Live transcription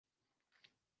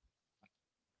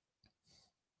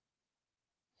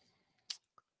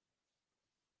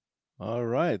All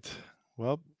right.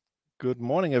 Well, good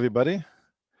morning, everybody.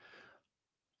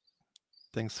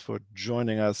 Thanks for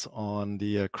joining us on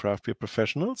the Craft Beer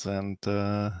Professionals. And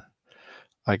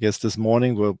I guess this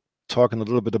morning we're talking a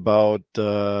little bit about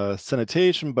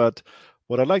sanitation, but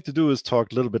what I'd like to do is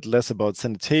talk a little bit less about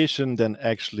sanitation than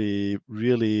actually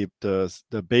really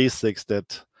the basics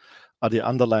that are the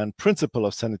underlying principle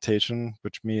of sanitation,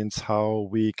 which means how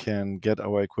we can get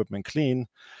our equipment clean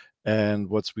and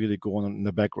what's really going on in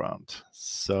the background.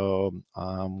 So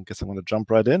I guess I'm going to jump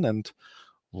right in and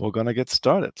we're going to get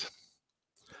started.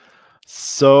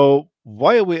 So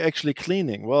why are we actually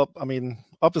cleaning? Well, I mean,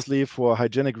 obviously for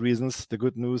hygienic reasons, the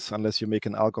good news, unless you make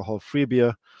an alcohol-free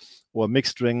beer or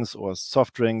mixed drinks or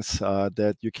soft drinks,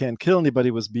 that you can't kill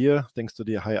anybody with beer thanks to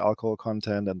the high alcohol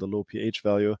content and the low pH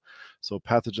value. So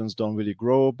pathogens don't really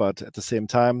grow, but at the same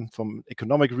time, from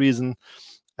economic reason,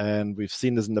 and we've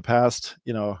seen this in the past,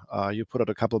 you put out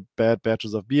a couple bad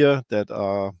batches of beer that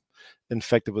are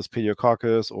infected with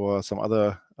pediococcus or some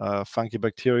other funky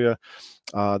bacteria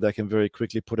that can very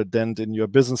quickly put a dent in your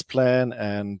business plan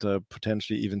and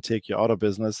potentially even take you out of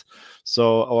business.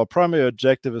 So our primary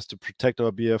objective is to protect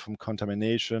our beer from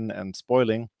contamination and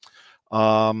spoiling.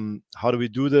 How do we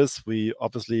do this? We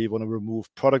obviously want to remove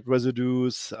product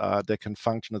residues that can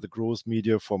function as a growth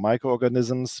media for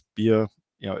microorganisms. Beer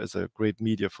is a great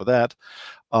media for that.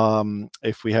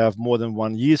 If we have more than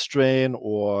one yeast strain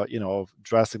or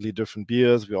drastically different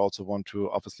beers, we also want to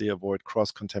obviously avoid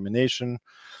cross-contamination.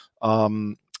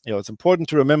 It's important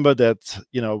to remember that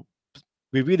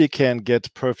we really can't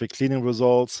get perfect cleaning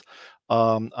results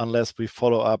unless we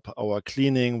follow up our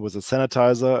cleaning with a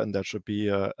sanitizer, and that should be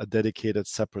a dedicated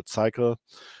separate cycle.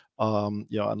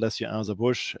 Unless you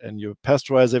Anheuser-Busch and you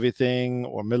pasteurize everything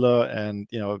or Miller and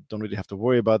don't really have to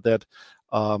worry about that.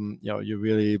 You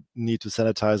really need to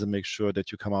sanitize and make sure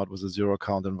that you come out with a zero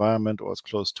count environment or as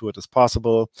close to it as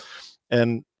possible.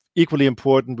 And equally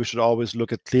important, we should always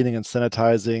look at cleaning and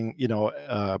sanitizing,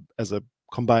 as a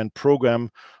combined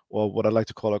program, or what I like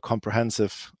to call a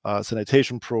comprehensive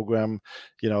sanitation program.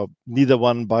 Neither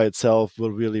one by itself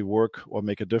will really work or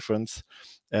make a difference.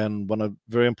 And one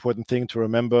very important thing to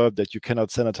remember that you cannot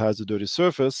sanitize a dirty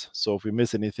surface. So if we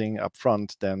miss anything up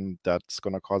front, then that's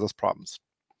going to cause us problems.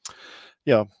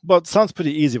 Yeah, but sounds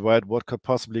pretty easy, right? What could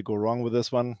possibly go wrong with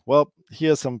this one? Well,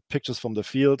 here's some pictures from the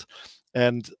field.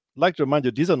 And I'd like to remind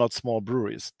you, these are not small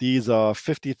breweries. These are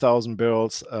 50,000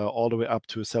 barrels all the way up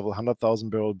to several 100,000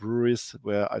 barrel breweries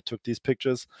where I took these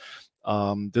pictures.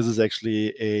 This is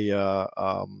actually a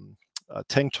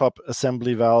tank top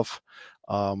assembly valve.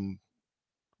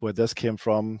 Where this came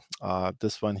from.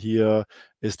 This one here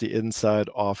is the inside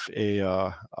of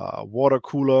a water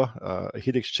cooler, a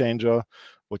heat exchanger.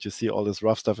 What you see, all this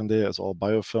rough stuff in there is all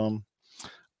biofilm.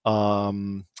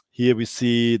 Here we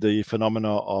see the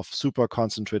phenomena of super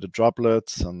concentrated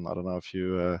droplets. And I don't know if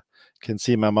you can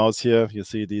see my mouse here. You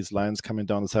see these lines coming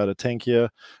down the side of the tank here.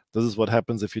 This is what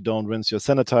happens if you don't rinse your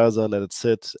sanitizer, let it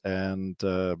sit, and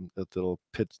it'll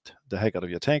pit the heck out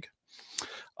of your tank.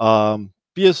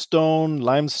 Beer stone,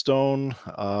 limestone,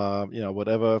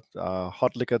 whatever,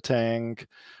 hot liquor tank,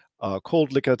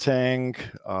 cold liquor tank,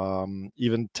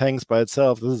 even tanks by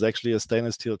itself. This is actually a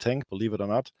stainless steel tank, believe it or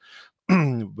not.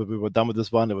 When we were done with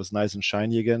this one, it was nice and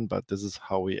shiny again, but this is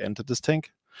how we entered this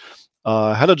tank.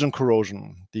 Halogen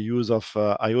corrosion, the use of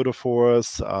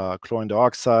iodophores, chlorine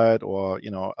dioxide, or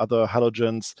other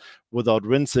halogens without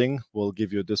rinsing will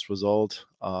give you this result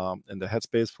in the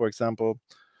headspace, for example.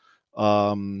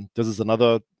 This is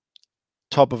another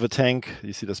top of a tank.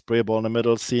 You see the spray ball in the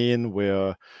middle scene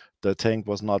where the tank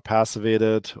was not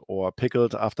passivated or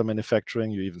pickled after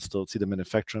manufacturing. You even still see the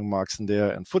manufacturing marks in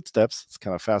there and footsteps. It's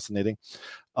kind of fascinating.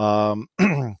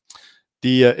 The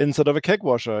inside of a keg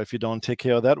washer, if you don't take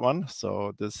care of that one.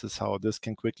 So this is how this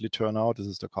can quickly turn out. This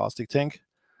is the caustic tank.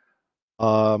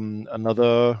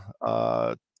 Another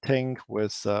tank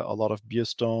with a lot of beer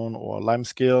stone or lime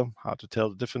scale. Hard to tell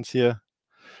the difference here.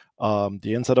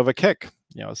 The inside of a keg.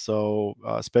 So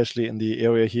especially in the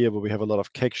area here where we have a lot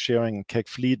of keg sharing and keg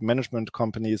fleet management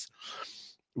companies,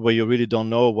 where you really don't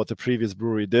know what the previous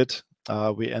brewery did,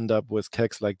 we end up with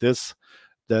kegs like this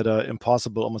that are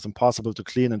almost impossible to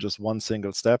clean in just one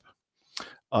single step.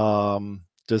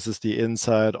 This is the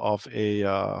inside of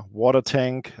a water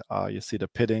tank. You see the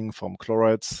pitting from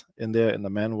chlorides in there in the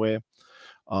manway.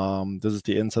 This is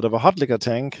the inside of a hot liquor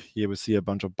tank. Here we see a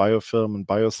bunch of biofilm and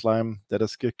bioslime that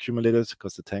has accumulated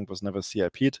because the tank was never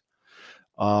CIP'd.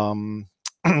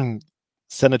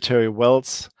 Sanitary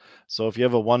wells. So if you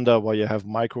ever wonder why you have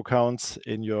micro counts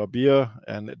in your beer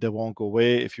and they won't go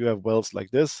away, if you have wells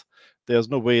like this, there's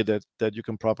no way that you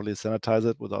can properly sanitize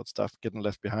it without stuff getting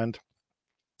left behind.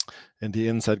 And the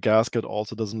inside gasket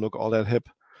also doesn't look all that hip.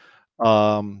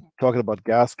 Talking about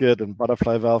gasket and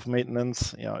butterfly valve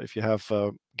maintenance, if you have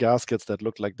gaskets that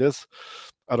look like this,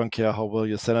 I don't care how well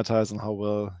you sanitize and how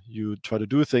well you try to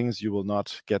do things, you will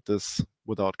not get this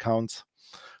without counts.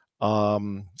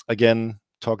 Again,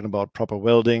 talking about proper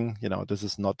welding, this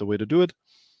is not the way to do it.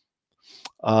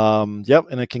 Yep,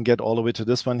 and it can get all the way to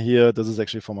this one here. This is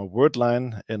actually from a word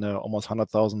line in a almost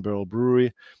 100,000 barrel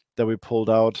brewery that we pulled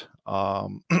out.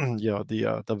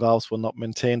 The valves were not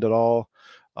maintained at all,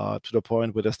 to the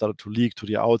point where they started to leak to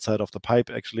the outside of the pipe,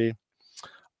 actually.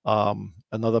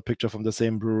 Another picture from the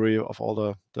same brewery of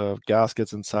all the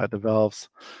gaskets inside the valves.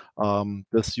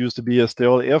 This used to be a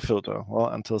sterile air filter. Well,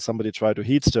 until somebody tried to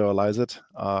heat sterilize it.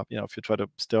 If you try to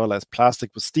sterilize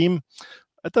plastic with steam,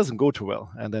 it doesn't go too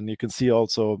well. And then you can see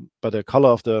also by the color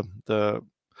of the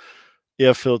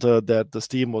air filter that the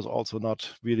steam was also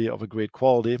not really of a great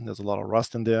quality. There's a lot of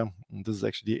rust in there. And this is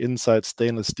actually the inside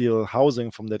stainless steel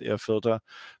housing from that air filter.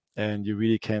 And you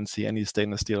really can't see any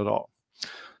stainless steel at all.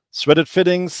 Threaded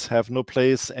fittings have no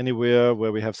place anywhere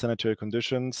where we have sanitary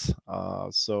conditions.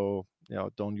 So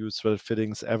don't use threaded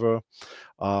fittings ever.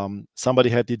 Somebody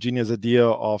had the genius idea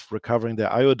of recovering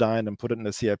their iodine and put it in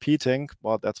a CIP tank.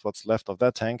 Well, that's what's left of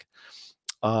that tank.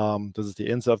 This is the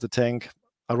inside of the tank.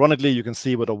 Ironically, you can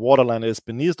see where the water line is.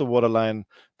 Beneath the water line,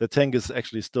 the tank is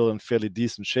actually still in fairly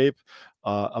decent shape.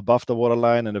 Above the water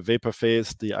line in the vapor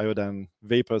phase, the iodine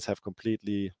vapors have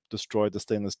completely destroyed the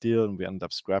stainless steel, and we end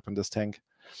up scrapping this tank.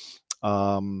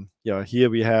 Here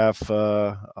we have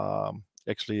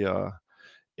actually a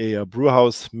brew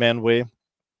house manway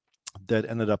that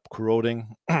ended up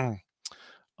corroding.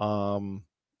 Imploded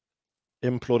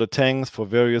tanks for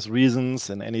various reasons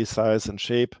in any size and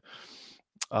shape.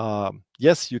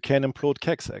 Yes, you can implode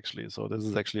kegs, actually. So this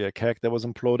is actually a keg that was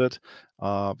imploded.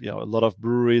 A lot of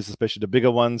breweries, especially the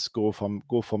bigger ones, go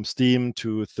from steam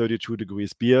to 32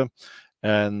 degrees beer,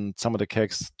 and some of the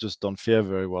kegs just don't fare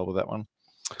very well with that one.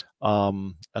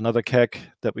 Another keg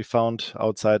that we found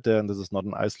outside there, and this is not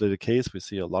an isolated case. We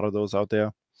see a lot of those out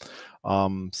there. A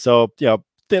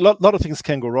lot of things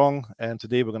can go wrong, and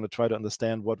today we're going to try to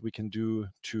understand what we can do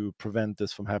to prevent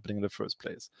this from happening in the first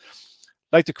place.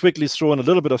 I'd like to quickly throw in a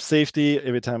little bit of safety.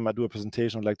 Every time I do a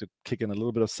presentation, I'd like to kick in a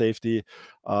little bit of safety.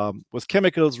 With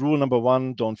chemicals, rule number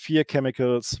one, don't fear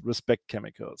chemicals, respect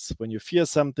chemicals. When you fear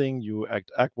something, you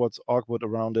act awkward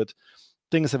around it.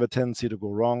 Things have a tendency to go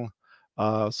wrong,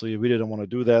 so you really don't want to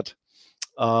do that.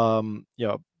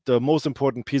 The most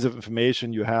important piece of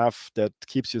information you have that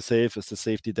keeps you safe is the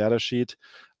safety data sheet.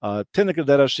 Technical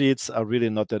data sheets are really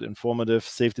not that informative.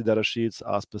 Safety data sheets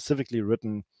are specifically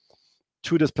written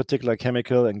to this particular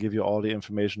chemical and give you all the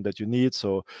information that you need.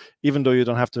 So even though you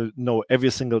don't have to know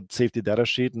every single safety data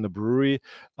sheet in the brewery,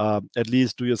 at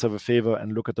least do yourself a favor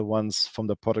and look at the ones from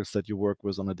the products that you work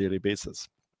with on a daily basis.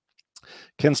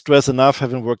 Can't stress enough,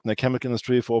 having worked in the chemical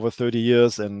industry for over 30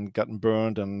 years and gotten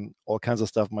burned and all kinds of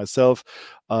stuff myself,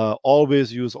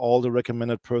 always use all the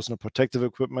recommended personal protective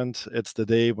equipment. It's the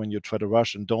day when you try to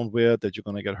rush and don't wear it that you're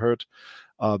going to get hurt.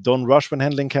 Don't rush when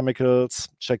handling chemicals.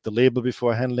 Check the label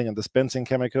before handling and dispensing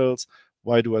chemicals.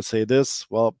 Why do I say this?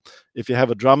 Well, if you have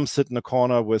a drum sit in a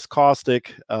corner with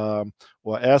caustic or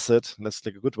acid, let's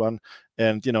take a good one,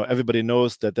 and everybody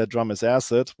knows that that drum is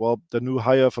acid. Well, the new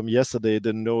hire from yesterday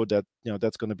didn't know that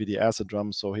that's going to be the acid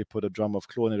drum, so he put a drum of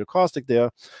chlorinated caustic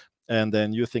there, and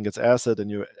then you think it's acid,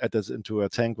 and you add this into a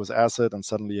tank with acid, and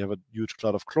suddenly you have a huge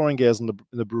cloud of chlorine gas in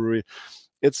the brewery.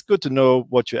 It's good to know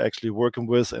what you're actually working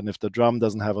with, and if the drum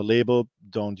doesn't have a label,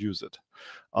 don't use it.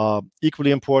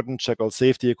 Equally important, check out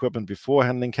safety equipment before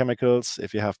handling chemicals.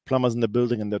 If you have plumbers in the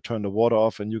building and they turn the water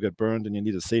off and you get burned and you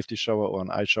need a safety shower or an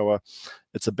ice shower,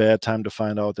 it's a bad time to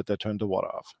find out that they turned the water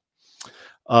off.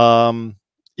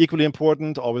 Equally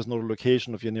important, always know the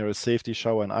location of your nearest safety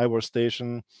shower and eye wash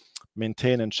station.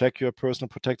 Maintain and check your personal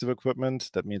protective equipment.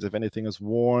 That means if anything is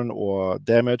worn or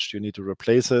damaged, you need to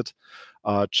replace it.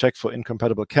 Check for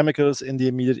incompatible chemicals in the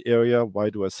immediate area. Why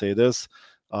do I say this?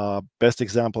 Best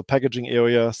example, packaging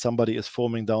area. Somebody is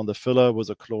foaming down the filler with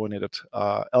a chlorinated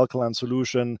alkaline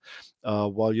solution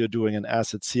while you're doing an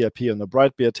acid CIP on the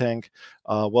bright beer tank.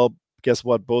 Well, guess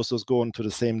what? Both those go into the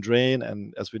same drain,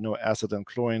 and as we know, acid and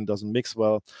chlorine doesn't mix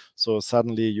well. So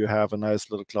suddenly you have a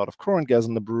nice little cloud of chlorine gas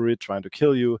in the brewery trying to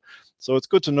kill you. So it's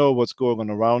good to know what's going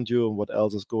on around you and what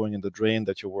else is going in the drain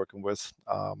that you're working with.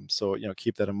 So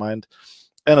keep that in mind.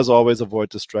 And as always, avoid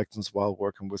distractions while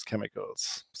working with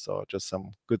chemicals. So just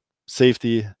some good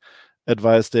safety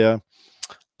advice there.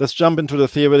 Let's jump into the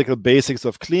theoretical basics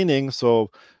of cleaning. So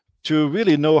to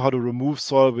really know how to remove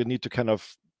soil, we need to kind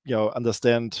of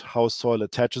understand how soil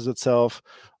attaches itself.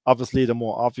 Obviously, the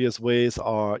more obvious ways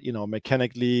are,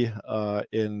 mechanically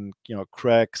in,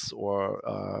 cracks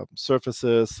or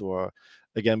surfaces, or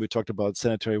again, we talked about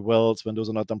sanitary welds. When those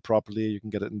are not done properly, you can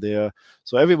get it in there.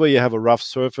 So everywhere you have a rough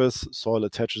surface, soil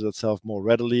attaches itself more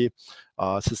readily.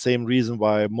 It's the same reason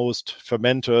why most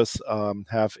fermenters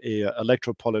have a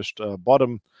electropolished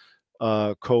bottom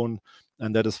cone,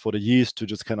 and that is for the yeast to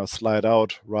just kind of slide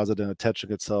out rather than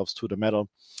attaching itself to the metal.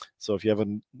 So if you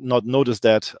haven't not noticed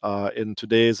that, in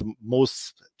today's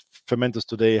most fermenters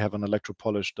today have an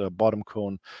electropolished bottom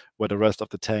cone, where the rest of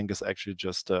the tank is actually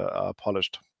just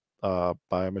polished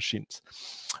by machines.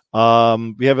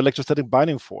 We have electrostatic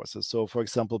binding forces. So for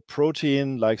example,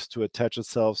 protein likes to attach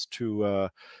itself to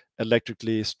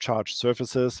electrically charged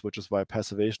surfaces, which is why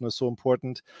passivation is so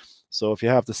important. So if you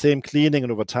have the same cleaning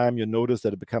and over time you notice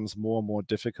that it becomes more and more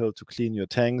difficult to clean your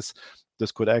tanks,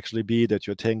 this could actually be that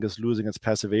your tank is losing its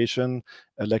passivation.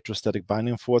 Electrostatic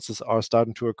binding forces are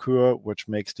starting to occur, which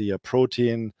makes the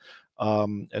protein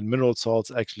and mineral salts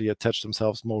actually attach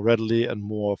themselves more readily and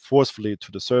more forcefully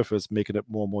to the surface, making it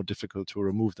more and more difficult to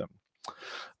remove them.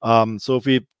 So if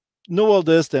we know all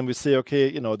this, then we say,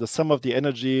 okay, the sum of the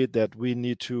energy that we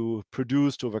need to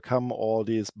produce to overcome all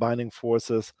these binding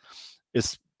forces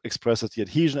is expressed as the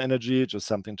adhesion energy, just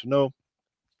something to know.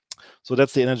 So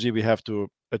that's the energy we have to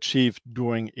achieve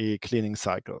during a cleaning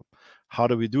cycle. How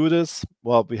do we do this?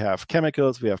 Well, we have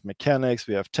chemicals, we have mechanics,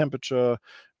 we have temperature,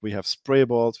 we have spray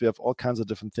balls, we have all kinds of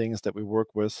different things that we work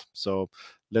with. So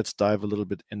let's dive a little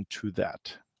bit into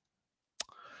that.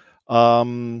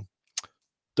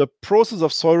 The process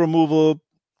of soil removal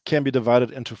can be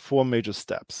divided into 4 major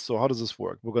steps. So how does this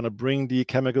work? We're going to bring the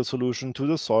chemical solution to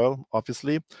the soil,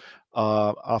 obviously.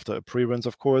 After a pre-rinse,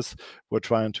 of course, we're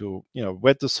trying to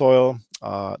wet the soil.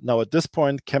 Now at this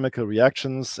point, chemical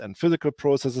reactions and physical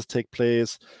processes take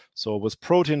place. So with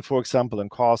protein, for example,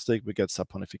 and caustic, we get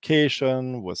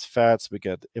saponification. With fats, we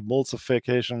get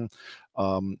emulsification,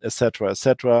 etc.,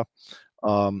 etc.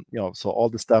 So all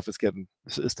this stuff is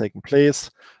taking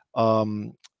place.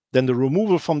 Then the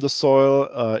removal from the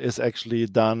soil is actually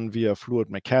done via fluid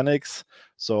mechanics.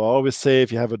 So I always say,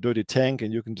 if you have a dirty tank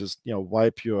and you can just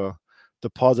wipe your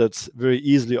deposits very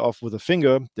easily off with a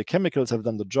finger, the chemicals have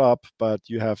done the job, but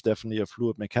you have definitely a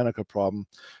fluid mechanical problem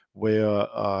where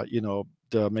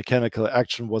the mechanical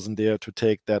action wasn't there to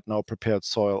take that now prepared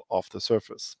soil off the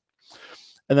surface.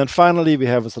 And then finally, we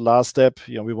have as the last step,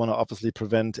 we want to obviously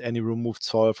prevent any removed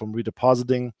soil from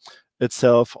redepositing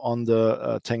itself on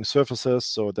the tank surfaces.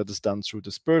 So that is done through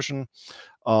dispersion.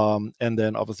 And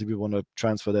then obviously we want to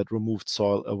transfer that removed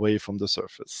soil away from the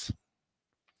surface.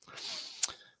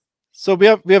 So we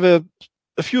have a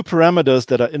few parameters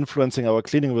that are influencing our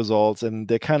cleaning results, and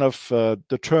they're kind of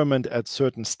determined at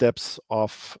certain steps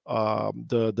of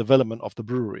the development of the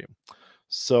brewery.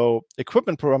 So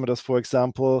equipment parameters, for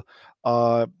example,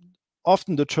 are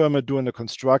often determined during the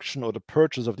construction or the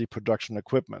purchase of the production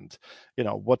equipment.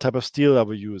 What type of steel are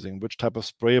we using? Which type of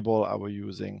spray ball are we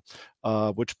using?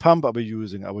 Which pump are we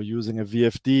using? Are we using a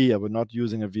VFD? Are we not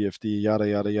using a VFD? Yada,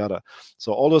 yada, yada.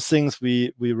 So all those things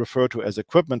we refer to as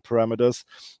equipment parameters.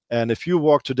 And if you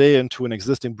walk today into an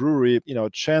existing brewery,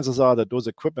 chances are that those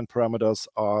equipment parameters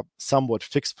are somewhat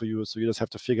fixed for you. So you just have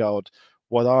to figure out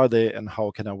what are they and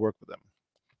how can I work with them.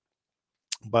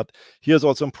 But here's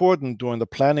also important during the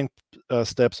planning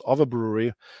steps of a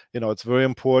brewery. It's very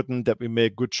important that we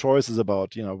make good choices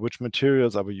about, which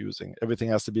materials are we using. Everything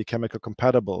has to be chemical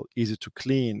compatible, easy to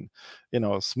clean,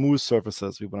 smooth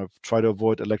surfaces. We want to try to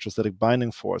avoid electrostatic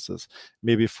binding forces.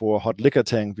 Maybe for a hot liquor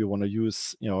tank, we want to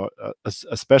use,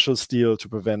 a special steel to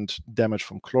prevent damage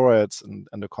from chlorides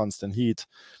and the constant heat,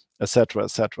 etc.,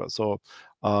 etc. So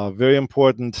very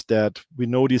important that we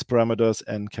know these parameters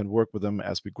and can work with them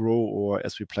as we grow or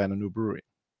as we plan a new brewery.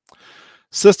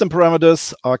 System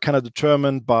parameters are kind of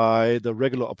determined by the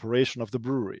regular operation of the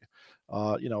brewery.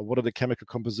 What are the chemical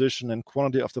composition and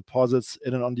quantity of deposits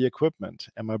in and on the equipment?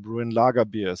 Am I brewing lager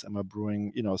beers? Am I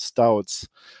brewing, stouts,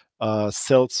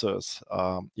 seltzers,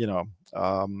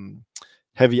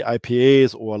 heavy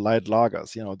IPAs or light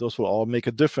lagers? Those will all make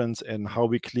a difference in how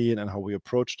we clean and how we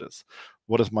approach this.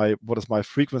 What is my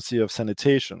frequency of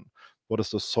sanitation? What is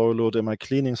the soil load in my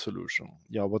cleaning solution?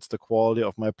 What's the quality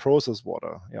of my process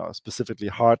water? Specifically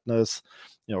hardness,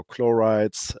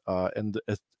 chlorides, and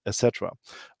etc.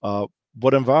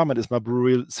 What environment is my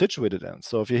brewery situated in?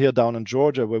 So if you're here down in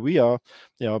Georgia, where we are,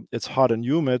 it's hot and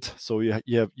humid, so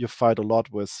you fight a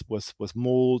lot with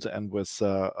mold and with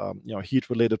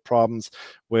heat-related problems.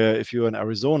 Where if you're in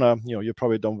Arizona, you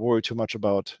probably don't worry too much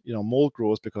about mold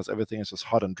growth because everything is just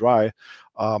hot and dry,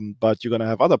 but you're going to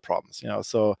have other problems.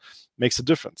 So makes a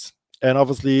difference. and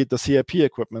obviously the CIP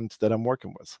equipment that I'm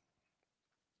working with.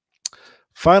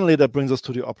 Finally, that brings us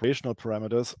to the operational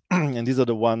parameters, and these are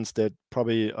the ones that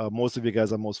probably most of you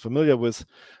guys are most familiar with,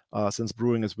 since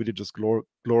brewing is really just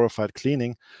glorified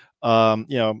cleaning.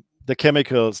 The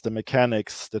chemicals, the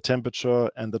mechanics, the temperature,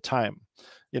 and the time.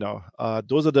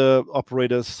 Those are the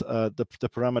operators, the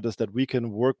parameters that we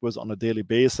can work with on a daily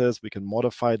basis. We can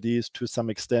modify these to some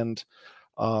extent,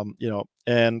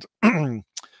 and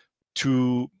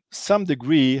to some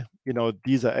degree,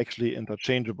 these are actually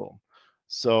interchangeable.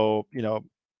 So,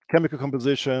 chemical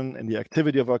composition and the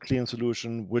activity of our cleaning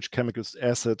solution, which chemicals,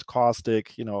 acid,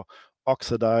 caustic,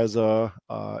 oxidizer,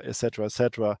 etc.,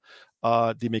 etc.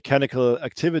 The mechanical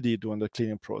activity during the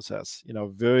cleaning process,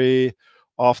 very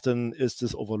often is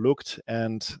this overlooked.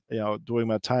 And, during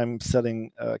my time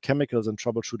selling chemicals and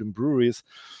troubleshooting breweries,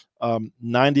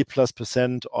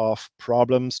 90+% of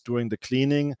problems during the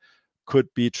cleaning could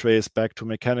be traced back to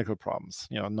mechanical problems,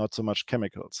 not so much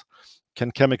chemicals. Can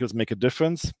chemicals make a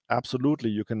difference? Absolutely.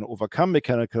 You can overcome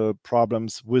mechanical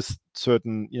problems with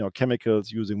certain,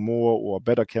 chemicals, using more or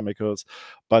better chemicals,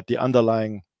 but the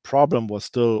underlying problem was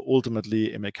still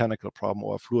ultimately a mechanical problem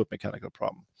or a fluid mechanical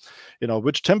problem.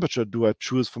 Which temperature do I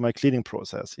choose for my cleaning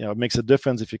process? It makes a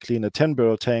difference if you clean a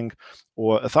 10-barrel tank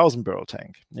or a 1,000-barrel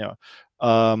tank.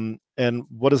 And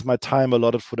what is my time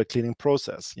allotted for the cleaning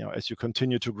process? As you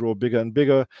continue to grow bigger and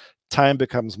bigger, time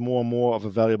becomes more and more of a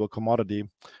valuable commodity,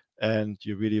 and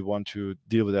you really want to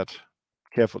deal with that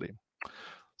carefully.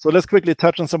 So let's quickly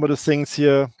touch on some of the things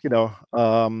here.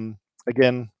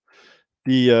 Again,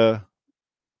 the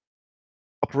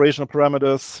operational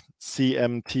parameters, C,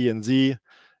 M, T, and Z.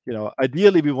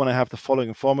 Ideally, we want to have the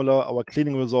following formula. Our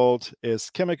cleaning result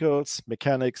is chemicals,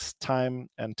 mechanics, time,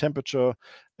 and temperature.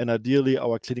 And ideally,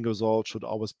 our cleaning result should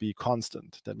always be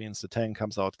constant. That means the tank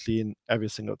comes out clean every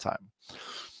single time.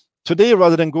 Today,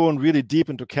 rather than going really deep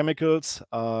into chemicals,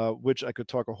 which I could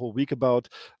talk a whole week about,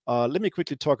 let me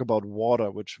quickly talk about water,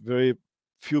 which very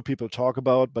few people talk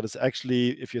about, but it's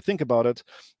actually, if you think about it,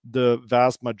 the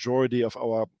vast majority of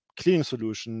our cleaning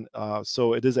solution.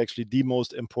 So it is actually the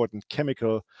most important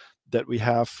chemical that we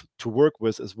have to work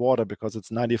with is water, because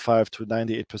it's 95 to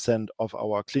 98% of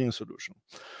our cleaning solution.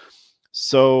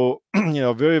 So,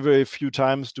 very, very few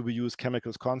times do we use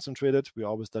chemicals concentrated. We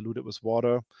always dilute it with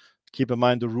water. Keep in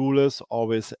mind the rule is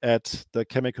always add the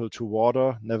chemical to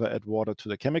water, never add water to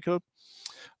the chemical.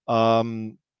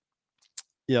 So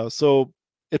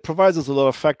it provides us a lot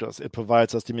of factors. It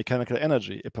provides us the mechanical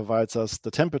energy. It provides us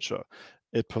the temperature.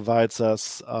 It provides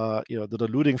us, the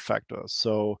diluting factor.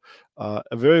 So a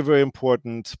very, very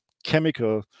important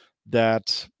chemical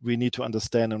that we need to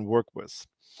understand and work with.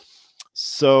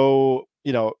 So,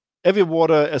 every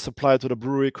water as applied to the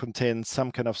brewery contains some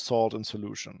kind of salt in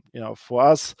solution. For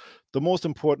us, the most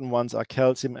important ones are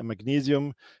calcium and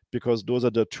magnesium, because those are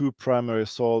the two primary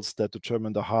salts that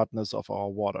determine the hardness of our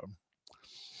water.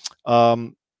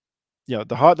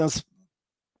 The hardness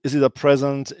is either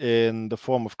present in the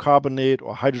form of carbonate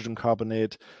or hydrogen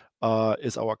carbonate,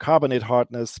 is our carbonate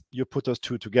hardness. You put those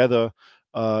two together,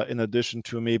 in addition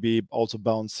to maybe also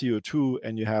bound CO2,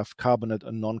 and you have carbonate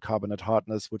and non-carbonate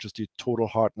hardness, which is the total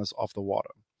hardness of the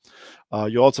water.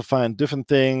 You also find different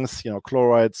things,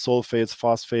 chlorides, sulfates,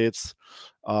 phosphates.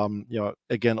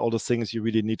 Again, all the things you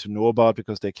really need to know about,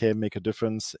 because they can make a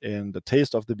difference in the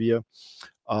taste of the beer.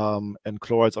 And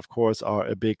chlorides, of course, are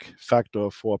a big factor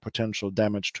for potential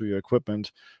damage to your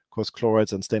equipment, because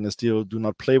chlorides and stainless steel do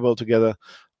not play well together.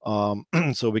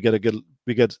 So we get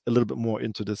a little bit more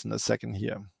into this in a second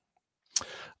here.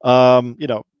 0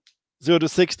 to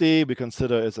 60 we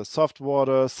consider as a soft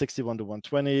water, 61 to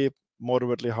 120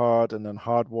 moderately hard, and then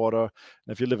hard water.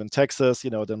 And if you live in Texas,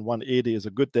 then 180 is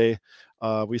a good day.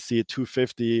 We see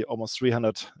 250, almost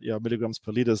 300 milligrams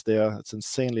per liter there. It's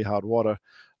insanely hard water.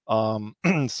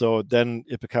 So then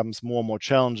it becomes more and more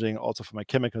challenging also from a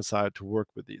chemical side to work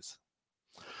with these.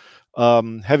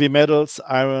 Heavy metals,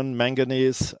 iron,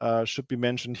 manganese should be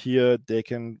mentioned here. They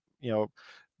can,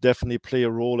 definitely play a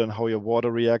role in how your water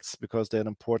reacts, because they're an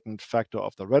important factor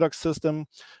of the redox system.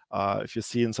 If you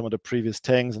see in some of the previous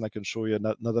tanks, and I can show you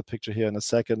another picture here in a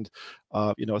second,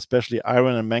 especially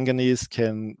iron and manganese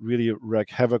can really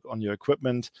wreak havoc on your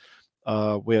equipment,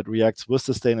 where it reacts with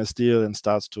the stainless steel and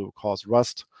starts to cause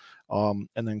rust. And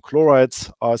then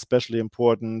chlorides are especially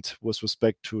important with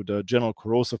respect to the general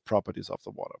corrosive properties of the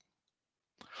water.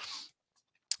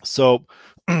 So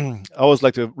I always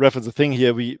like to reference a thing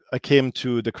here. I came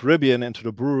to the Caribbean and to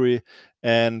the brewery,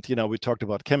 and we talked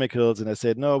about chemicals, and I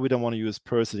said, no, we don't want to use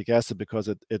peracetic acid, because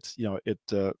it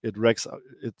wrecks,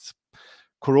 it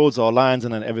corrodes our lines,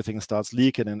 and then everything starts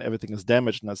leaking and everything is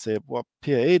damaged. And I say, well,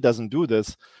 PAA doesn't do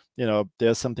this.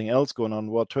 there's something else going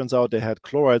on. Well, it turns out they had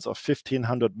chlorides of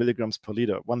 1,500 milligrams per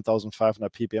liter,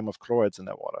 1,500 ppm of chlorides in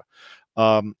their water.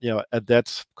 At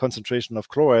that concentration of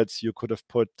chlorides, you could have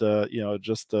put,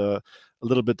 just a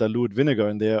little bit dilute vinegar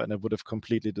in there, and it would have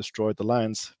completely destroyed the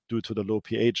lines due to the low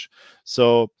pH.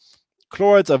 So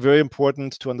chlorides are very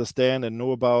important to understand and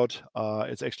know about.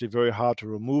 It's actually very hard to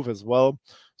remove as well.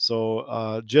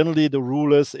 So generally the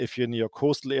rule is, if you're near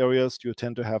coastal areas, you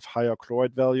tend to have higher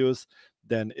chloride values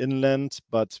than inland.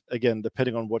 But again,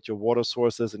 depending on what your water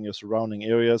source is in your surrounding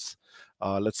areas,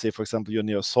 let's say, for example, you're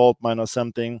near a salt mine or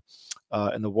something,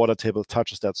 and the water table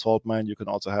touches that salt mine, you can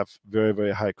also have very,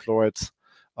 very high chlorides.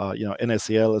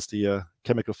 NaCl is the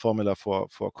chemical formula for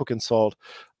cooking salt.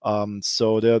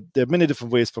 So there are many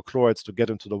different ways for chlorides to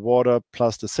get into the water.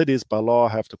 Plus, the cities by law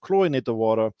have to chlorinate the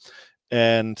water,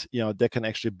 and they can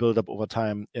actually build up over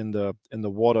time in the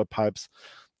water pipes.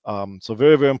 So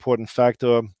very, very important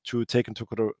factor to take into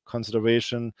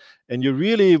consideration. And you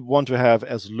really want to have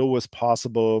as low as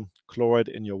possible chloride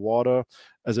in your water.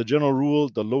 As a general rule,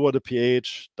 the lower the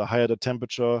pH, the higher the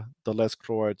temperature, the less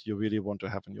chloride you really want to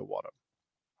have in your water.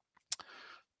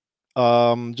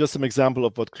 Just some example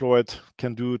of what chloride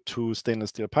can do to stainless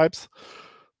steel pipes.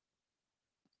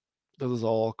 This is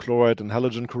all chloride and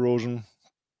halogen corrosion.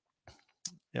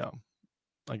 Yeah,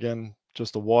 again,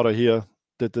 just the water here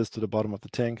did this to the bottom of the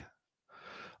tank.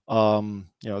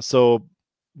 So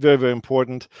very, very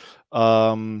important.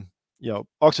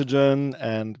 Oxygen,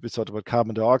 and we talked about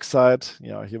carbon dioxide.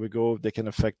 Here we go. They can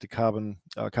affect the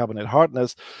carbonate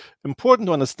hardness. Important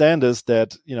to understand is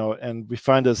that, and we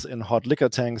find this in hot liquor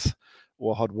tanks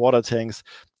or hot water tanks,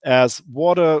 as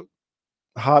water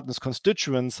hardness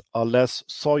constituents are less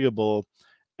soluble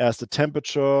as the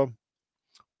temperature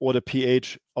or the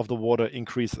pH of the water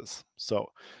increases.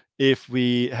 So if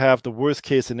we have the worst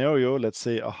case scenario, let's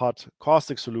say a hot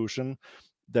caustic solution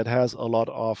that has a lot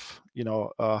of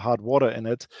hot water in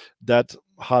it, that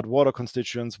hot water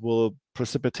constituents will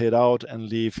precipitate out and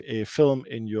leave a film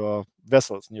in your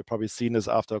vessels. And you've probably seen this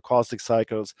after caustic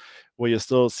cycles, where you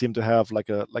still seem to have like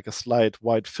a slight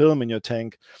white film in your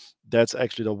tank. That's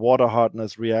actually the water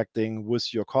hardness reacting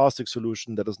with your caustic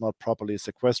solution that is not properly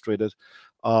sequestrated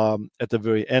at the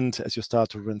very end as you start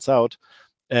to rinse out.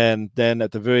 And then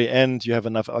at the very end, you have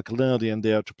enough alkalinity in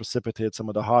there to precipitate some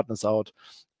of the hardness out.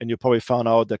 And you probably found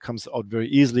out that comes out very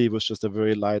easily with just a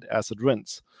very light acid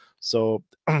rinse. So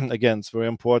again, it's very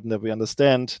important that we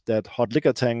understand that hot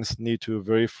liquor tanks need to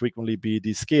very frequently be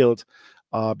descaled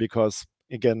because,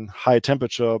 again, high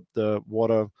temperature, the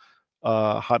water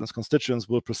hardness constituents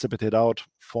will precipitate out,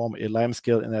 form a lime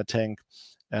scale in that tank.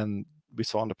 And we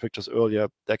saw in the pictures earlier,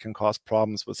 that can cause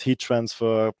problems with heat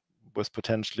transfer, with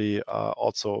potentially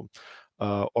also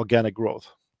organic growth.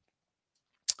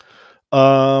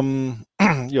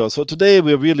 So today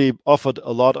we really offered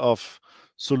a lot of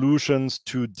solutions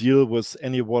to deal with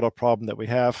any water problem that we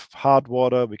have. Hard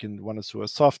water, we can run it through a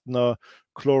softener.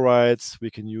 Chlorides, we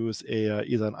can use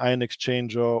either an ion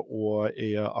exchanger or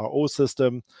a RO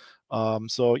system.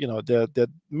 So there are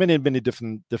many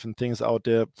different things out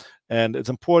there, and it's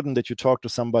important that you talk to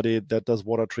somebody that does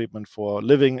water treatment for a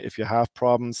living if you have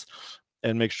problems,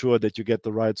 and make sure that you get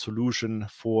the right solution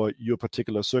for your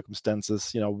particular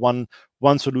circumstances. One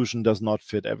solution does not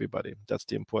fit everybody. That's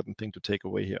the important thing to take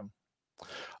away here.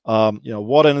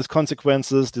 Water and its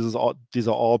consequences. These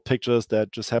are all pictures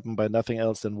that just happen by nothing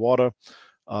else than water.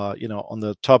 On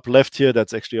the top left here,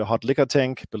 that's actually a hot liquor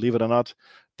tank. Believe it or not,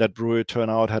 that brewery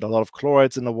turnout had a lot of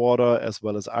chlorides in the water as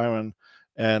well as iron.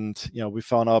 And we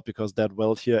found out because that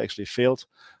weld here actually failed.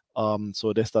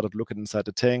 So they started looking inside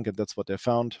the tank, and that's what they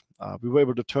found. We were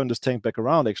able to turn this tank back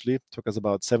around. Actually, it took us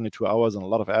about 72 hours and a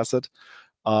lot of acid.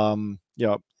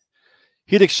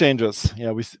 Heat exchangers.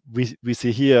 We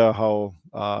see here how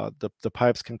the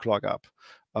pipes can clog up.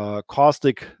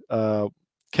 Caustic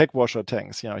keg washer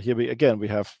tanks. Here we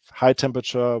have high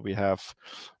temperature. We have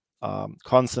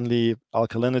constantly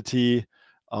alkalinity.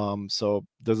 So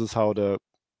this is how the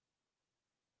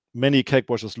many keg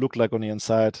washers look like on the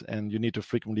inside, and you need to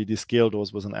frequently descale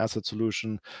those with an acid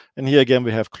solution. And here again,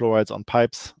 we have chlorides on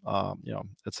pipes.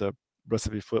 It's a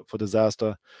recipe for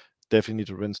disaster. Definitely need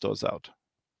to rinse those out.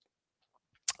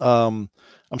 I'm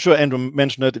sure Andrew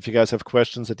mentioned it. If you guys have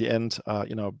questions at the end,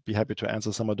 be happy to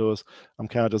answer some of those. I'm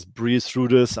kind of just breeze through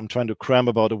this. I'm trying to cram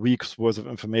about a week's worth of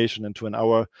information into an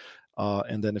hour,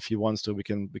 and then if he wants to, we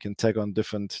can tag on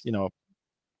different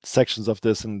sections of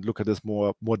this and look at this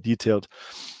more detailed.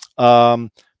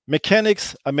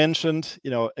 Mechanics, I mentioned,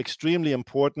 extremely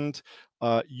important.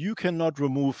 You cannot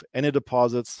remove any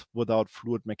deposits without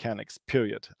fluid mechanics,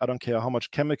 period. I don't care how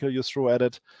much chemical you throw at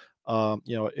it.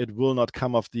 it will not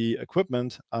come off the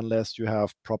equipment unless you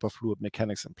have proper fluid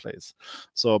mechanics in place.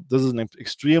 So this is an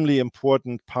extremely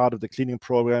important part of the cleaning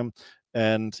program.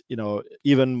 And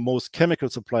even most chemical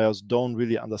suppliers don't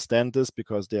really understand this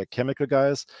because they're chemical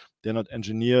guys. They're not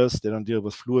engineers. They don't deal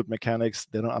with fluid mechanics.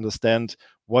 They don't understand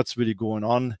what's really going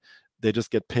on. They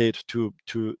just get paid to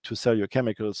sell your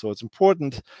chemicals. So it's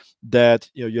important that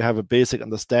you have a basic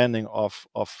understanding of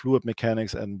fluid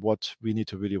mechanics and what we need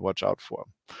to really watch out for.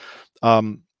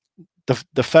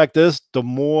 The fact is, the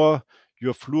more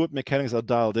your fluid mechanics are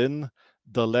dialed in,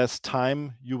 the less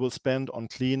time you will spend on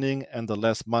cleaning and the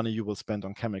less money you will spend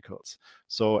on chemicals.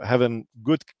 So having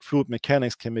good fluid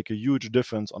mechanics can make a huge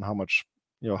difference on how much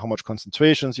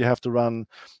concentrations you have to run,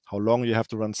 how long you have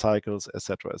to run cycles,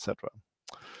 etc., etc.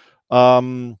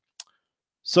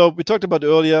 So we talked about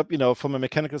earlier, from a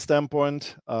mechanical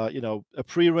standpoint, a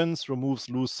pre-rinse removes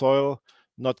loose soil,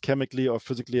 not chemically or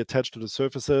physically attached to the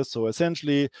surfaces. So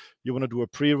essentially, you want to do a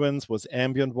pre-rinse with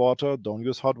ambient water. Don't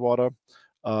use hot water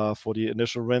for the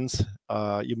initial rinse.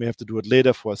 You may have to do it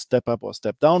later for a step up or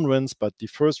step down rinse, but the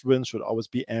first rinse should always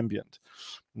be ambient.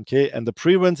 Okay, and the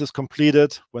pre-rinse is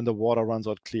completed when the water runs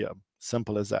out clear.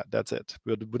 Simple as that. That's it.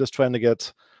 We're just trying to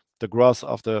get the gross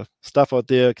of the stuff out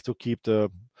there to keep the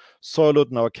soil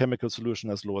load in our chemical solution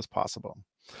as low as possible.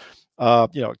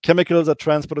 Chemicals are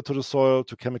transported to the soil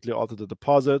to chemically alter the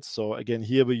deposits. So again,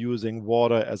 here we're using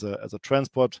water as a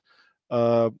transport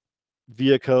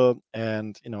vehicle,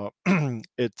 and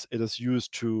it is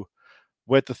used to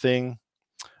wet the thing,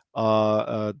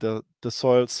 the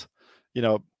soils.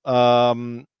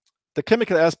 The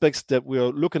chemical aspects that we're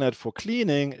looking at for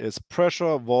cleaning is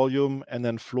pressure, volume, and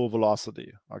then flow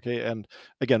velocity. Okay, and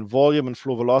again, volume and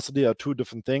flow velocity are two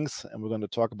different things, and we're going to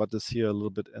talk about this here a little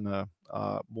bit in a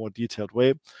more detailed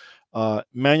way.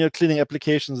 Manual cleaning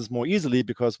applications is more easily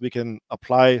because we can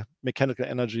apply mechanical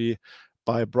energy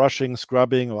by brushing,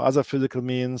 scrubbing, or other physical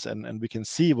means, and we can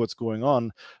see what's going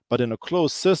on. But in a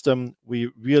closed system,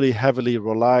 we really heavily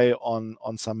rely on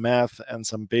some math and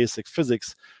some basic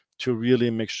physics to really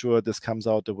make sure this comes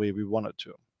out the way we want it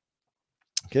to.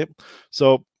 Okay,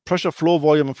 so pressure, flow,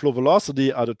 volume, and flow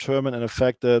velocity are determined and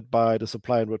affected by the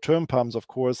supply and return pumps, of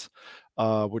course,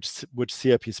 which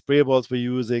CIP spray balls we're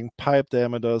using, pipe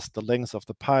diameters, the length of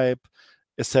the pipe,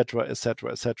 etc.,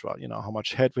 etc., etc. How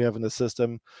much head we have in the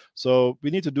system. So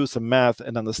we need to do some math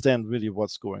and understand really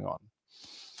what's going on.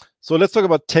 So let's talk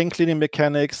about tank cleaning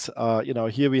mechanics.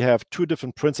 Here we have two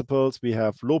different principles. We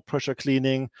have low pressure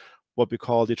cleaning, what we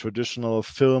call the traditional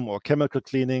film or chemical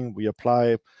cleaning. We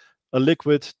apply a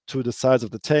liquid to the sides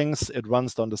of the tanks. It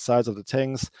runs down the sides of the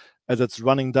tanks. As it's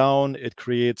running down, it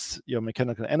creates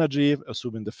mechanical energy,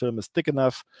 assuming the film is thick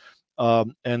enough.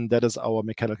 And that is our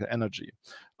mechanical energy.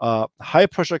 High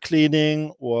pressure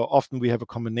cleaning, or often we have a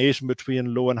combination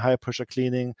between low and high pressure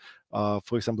cleaning.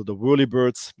 For example, the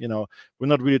whirlybirds, we're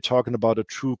not really talking about a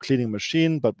true cleaning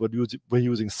machine, but we're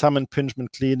using some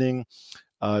impingement cleaning,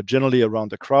 generally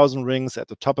around the Krausen rings at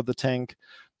the top of the tank.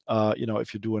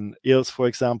 If you're doing eels, for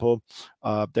example,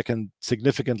 that can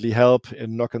significantly help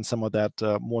in knocking some of that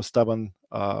more stubborn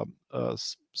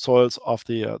soils off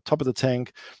the top of the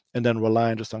tank, and then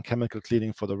relying just on chemical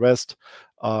cleaning for the rest.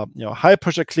 High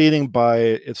pressure cleaning by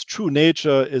its true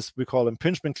nature is we call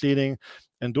impingement cleaning,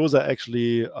 and those are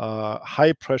actually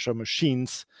high pressure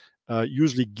machines,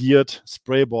 usually geared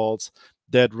spray balls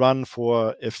that run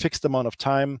for a fixed amount of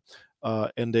time,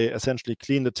 and they essentially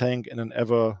clean the tank in an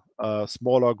ever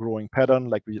smaller growing pattern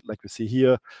like we see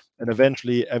here, and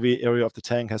eventually every area of the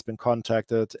tank has been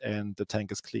contacted and the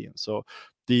tank is clean. So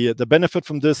the benefit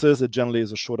from this is it generally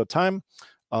is a shorter time.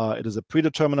 It is a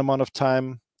predetermined amount of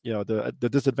time. The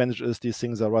disadvantage is these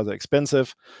things are rather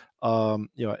expensive,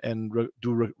 and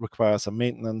require some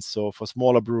maintenance. So for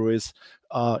smaller breweries,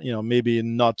 maybe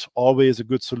not always a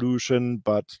good solution,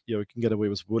 but you can get away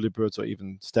with whirlybirds or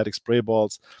even static spray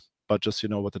balls, but just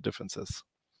what the difference is.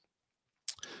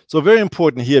 So very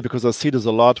important here, because I see this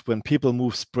a lot when people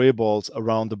move spray balls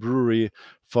around the brewery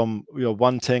from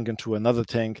one tank into another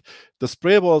tank. The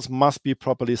spray balls must be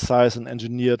properly sized and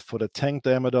engineered for the tank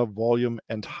diameter, volume,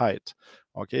 and height.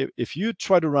 Okay, if you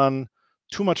try to run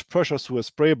too much pressure through a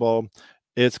spray ball,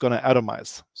 it's going to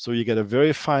atomize. So you get a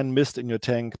very fine mist in your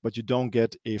tank, but you don't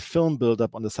get a film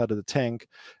buildup on the side of the tank,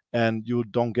 and you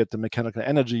don't get the mechanical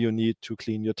energy you need to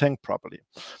clean your tank properly.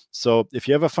 So if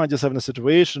you ever find yourself in a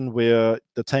situation where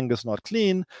the tank is not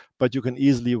clean, but you can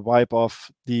easily wipe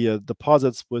off the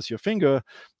deposits with your finger,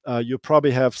 you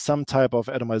probably have some type of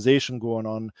atomization going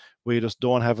on where you just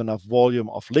don't have enough volume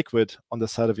of liquid on the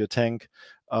side of your tank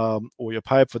or your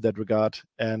pipe for that regard,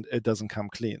 and it doesn't come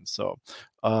clean. So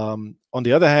on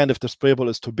the other hand, if the spray ball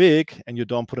is too big and you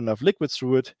don't put enough liquid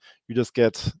through it, you just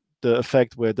get the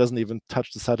effect where it doesn't even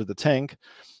touch the side of the tank.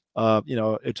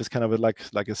 It just kind of like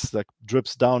it's like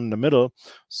drips down in the middle.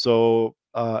 So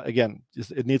again,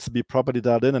 it needs to be properly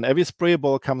dialed in, and every spray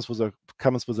ball comes with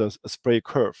a spray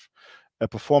curve, a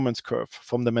performance curve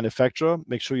from the manufacturer.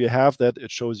 Make sure you have that.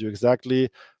 It shows you exactly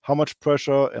how much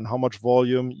pressure and how much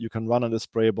volume you can run on the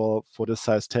spray ball for this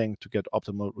size tank to get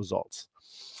optimal results.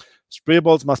 Spray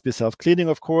balls must be self-cleaning,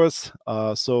 of course.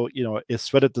 So a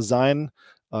threaded design,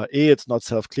 A, it's not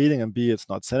self-cleaning, and B, it's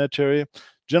not sanitary.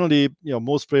 Generally,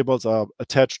 most spray balls are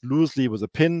attached loosely with a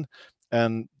pin,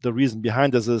 and the reason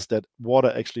behind this is that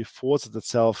water actually forces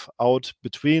itself out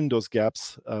between those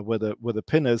gaps where the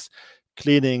pin is,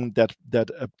 cleaning that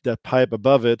pipe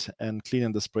above it and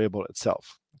cleaning the spray ball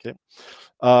itself. Okay.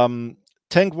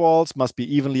 Tank walls must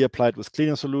be evenly applied with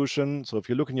cleaning solution. So if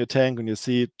you look in your tank and you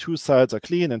see two sides are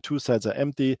clean and two sides are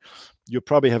empty, you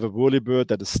probably have a whirlybird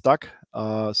that is stuck.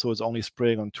 So it's only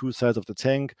spraying on two sides of the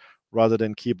tank rather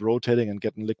than keep rotating and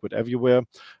getting liquid everywhere.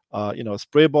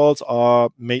 Spray balls are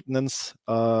maintenance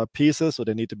pieces, so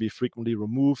they need to be frequently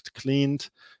removed, cleaned,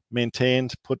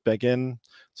 maintained, put back in.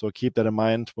 So keep that in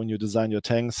mind when you design your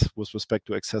tanks with respect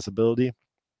to accessibility.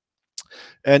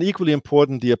 And equally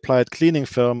important, the applied cleaning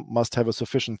film must have a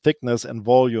sufficient thickness and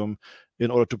volume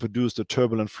in order to produce the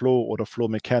turbulent flow or the flow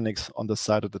mechanics on the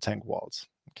side of the tank walls.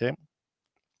 Okay.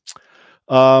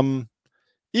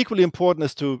 Equally important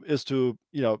is to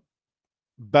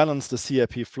balance the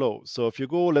CIP flow. So if you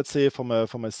go, let's say, from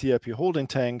a CIP holding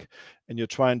tank, and you're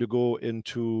trying to go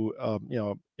into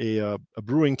a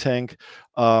brewing tank,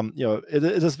 it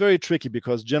is very tricky,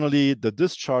 because generally the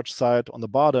discharge side on the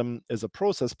bottom is a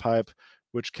process pipe,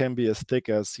 which can be as thick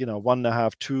as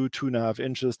 1.5, 2.5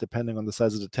 inches, depending on the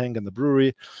size of the tank and the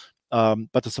brewery.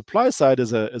 But the supply side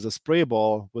is a spray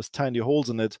ball with tiny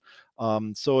holes in it.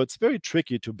 So it's very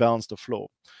tricky to balance the flow.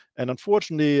 And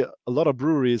unfortunately, a lot of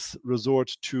breweries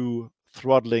resort to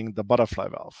throttling the butterfly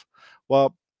valve.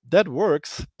 Well, that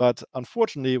works, but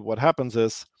unfortunately, what happens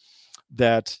is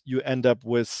that you end up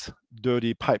with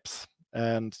dirty pipes.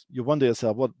 And you wonder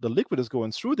yourself, well, the liquid is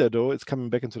going through there, though. It's coming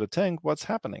back into the tank. What's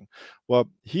happening? Well,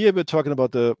 here we're talking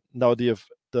about the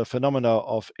phenomena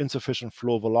of insufficient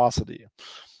flow velocity.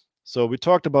 So we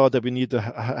talked about that we need to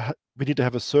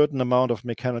have a certain amount of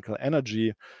mechanical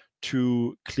energy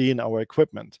to clean our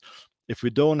equipment. If we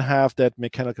don't have that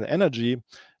mechanical energy,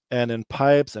 and in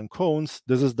pipes and cones,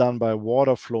 this is done by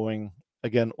water flowing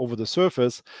again over the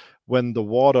surface. When the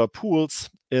water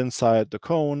pools inside the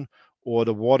cone, or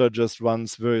the water just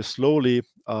runs very slowly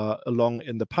along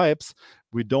in the pipes,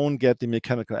 we don't get the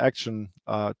mechanical action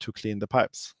to clean the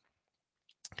pipes.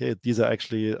 Okay, these are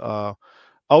actually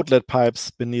outlet pipes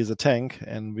beneath the tank,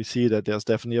 and we see that there's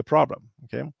definitely a problem.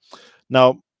 Okay,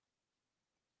 now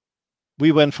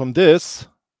we went from this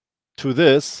to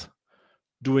this,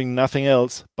 doing nothing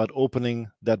else but opening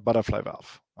that butterfly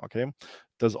valve. Okay,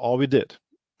 that's all we did.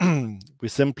 We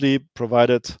simply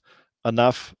provided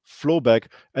enough flow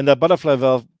back, and that butterfly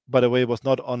valve, by the way, was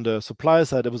not on the supply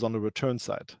side; it was on the return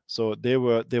side. So they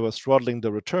were throttling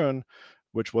the return,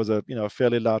 which was a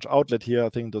fairly large outlet here. I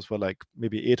think those were like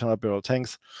maybe 800 barrel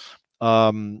tanks,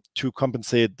 to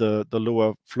compensate the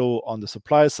lower flow on the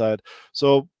supply side.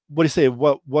 So what do you say?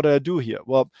 What do I do here?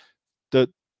 Well,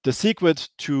 the secret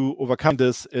to overcome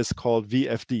this is called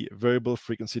VFD, variable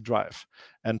frequency drive,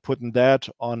 and putting that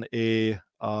on a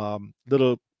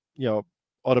little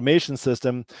automation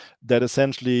system that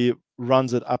essentially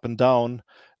runs it up and down,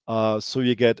 so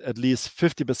you get at least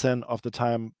 50% of the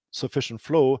time sufficient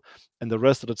flow, and the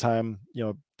rest of the time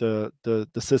the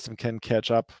system can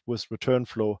catch up with return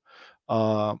flow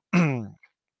on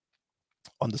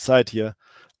the side here.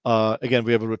 Again,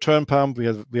 we have a return pump, we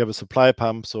have a supply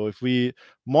pump. So if we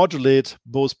modulate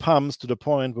both pumps to the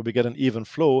point where we get an even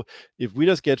flow, if we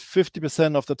just get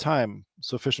 50% of the time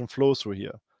sufficient flow through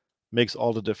here, makes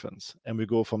all the difference. And we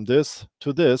go from this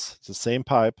to this, it's the same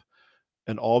pipe,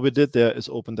 and all we did there is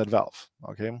open that valve.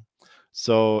 Okay,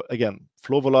 so again,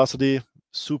 flow velocity,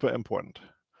 super important.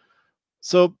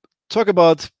 So talk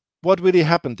about what really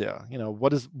happened there.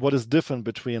 What is different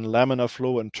between laminar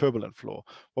flow and turbulent flow.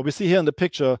 What we see here in the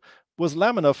picture was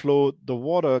laminar flow. The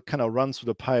water kind of runs through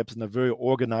the pipes in a very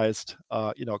organized,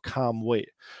 calm way,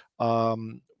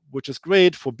 which is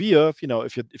great for beer.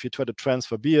 If you try to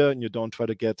transfer beer and you don't try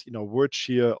to get wort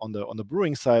shear on the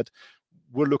brewing side,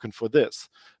 we're looking for this.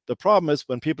 The problem is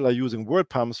when people are using wort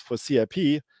pumps for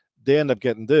CIP, they end up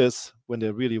getting this when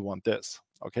they really want this.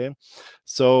 Okay,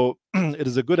 so it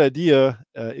is a good idea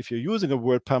if you're using a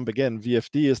wort pump. Again,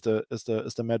 VFD is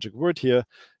the magic word here.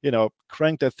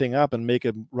 Crank that thing up and make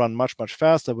it run much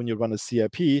faster when you run a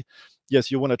CIP.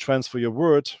 Yes, you want to transfer your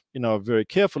wort, very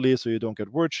carefully so you don't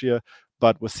get wort shear.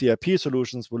 But with CIP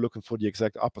solutions, we're looking for the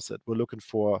exact opposite. We're looking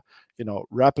for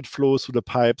rapid flow through the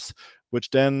pipes, which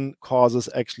then causes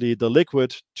actually the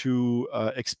liquid to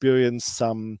experience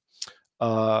some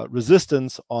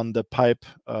resistance on the pipe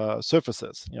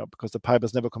surfaces, because the pipe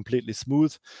is never completely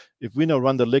smooth. If we now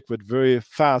run the liquid very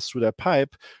fast through that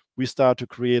pipe, we start to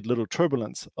create little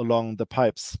turbulence along the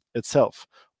pipes itself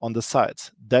on the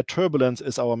sides. That turbulence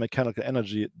is our mechanical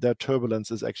energy. That turbulence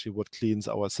is actually what cleans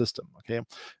our system. Okay,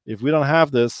 if we don't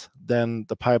have this, then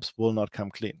the pipes will not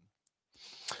come clean.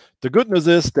 The good news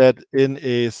is that in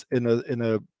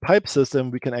a pipe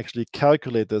system, we can actually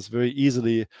calculate this very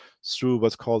easily through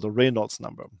what's called a Reynolds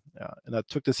number. And I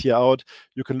took this here out.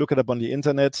 You can look it up on the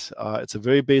internet. It's a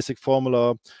very basic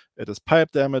formula. It is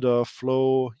pipe diameter,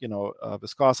 flow,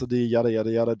 viscosity, yada, yada,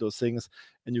 yada, those things.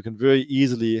 And you can very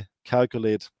easily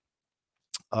calculate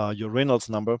your Reynolds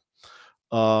number.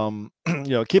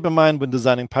 Keep in mind when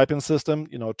designing piping system,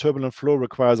 turbulent flow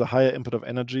requires a higher input of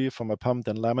energy from a pump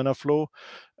than laminar flow.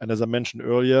 And as I mentioned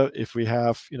earlier, if we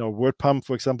have, wort pump,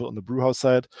 for example, on the brewhouse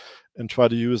side, and try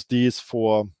to use these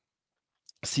for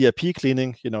CIP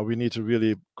cleaning, we need to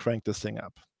really crank this thing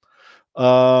up.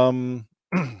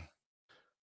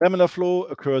 Laminar flow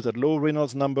occurs at low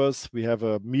Reynolds numbers. We have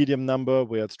a medium number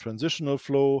where it's transitional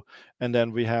flow, and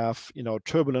then we have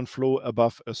turbulent flow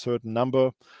above a certain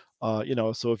number.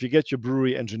 So if you get your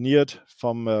brewery engineered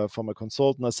from a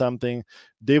consultant or something,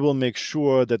 they will make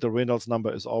sure that the Reynolds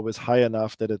number is always high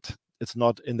enough that it's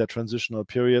not in the transitional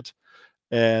period,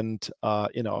 and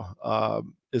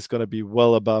it's going to be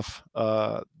well above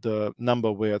the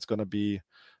number where it's going to be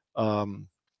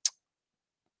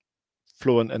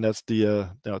fluent, and that's the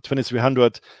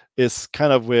 2300 is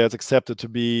kind of where it's accepted to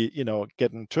be,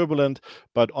 getting turbulent.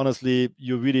 But honestly,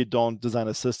 you really don't design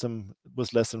a system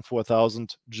with less than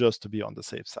 4000 just to be on the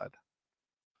safe side.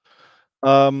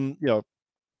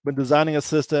 When designing a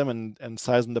system and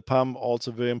sizing the pump,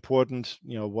 also very important.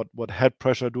 What head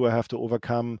pressure do I have to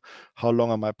overcome? How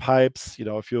long are my pipes?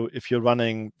 If you're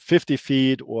running 50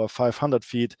 feet or 500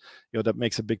 feet, that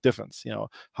makes a big difference.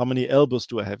 How many elbows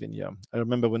do I have in here? I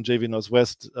remember when JV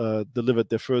Northwest delivered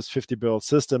their first 50-barrel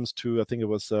systems to, I think it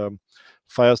was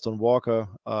Firestone Walker.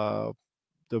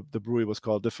 The brewery was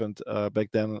called different back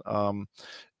then,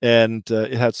 and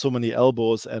it had so many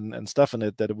elbows and stuff in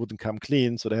it that it wouldn't come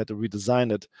clean, so they had to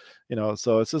redesign it.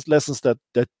 So it's just lessons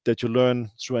that you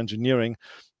learn through engineering.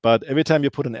 But every time you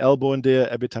put an elbow in there,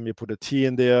 every time you put a T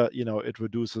in there, it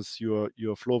reduces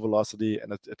your flow velocity,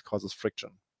 and it causes friction.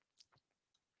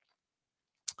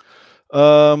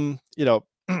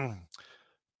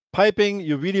 Piping,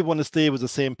 you really want to stay with the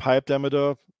same pipe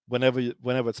diameter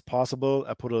whenever it's possible.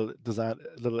 I put a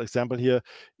little example here.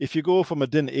 If you go from a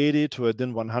DIN 80 to a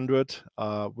DIN 100,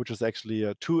 which is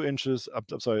actually 3 inches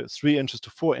to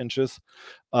 4 inches,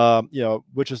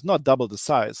 which is not double the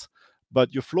size,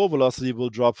 but your flow velocity will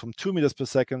drop from 2 meters per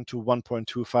second to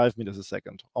 1.25 meters a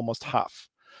second, almost half.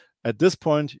 At this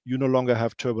point, you no longer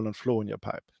have turbulent flow in your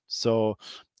pipe. So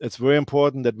it's very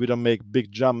important that we don't make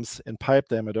big jumps in pipe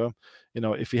diameter.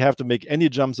 If we have to make any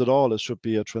jumps at all, it should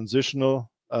be a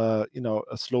transitional, a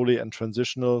slowly and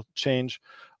transitional change.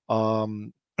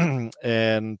 And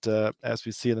as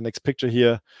we see in the next picture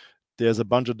here, there's a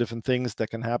bunch of different things that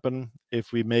can happen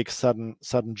if we make sudden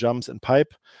jumps in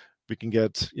pipe. We can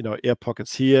get air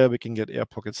pockets here. We can get air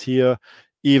pockets here.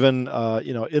 Even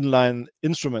inline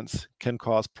instruments can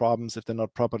cause problems if they're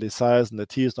not properly sized and the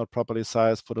T is not properly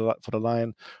sized for the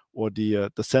line, or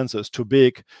the sensor is too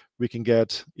big. We can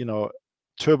get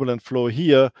turbulent flow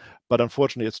here, but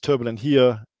unfortunately it's turbulent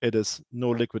here. It is no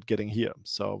liquid getting here.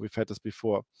 So we've had this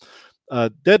before.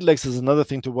 Dead legs is another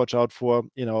thing to watch out for.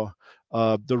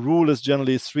 The rule is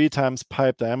generally 3 times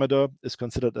pipe diameter is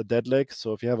considered a dead leg.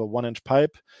 So if you have a 1-inch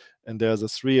pipe and there's a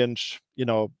 3-inch,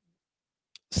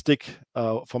 stick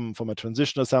from a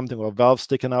transition or something, or a valve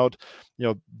sticking out,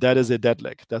 that is a dead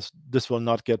leg. This will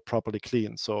not get properly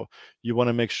clean. So you want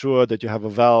to make sure that you have a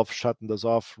valve shutting this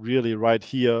off really right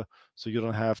here, so you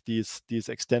don't have these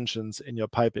extensions in your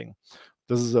piping.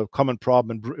 This is a common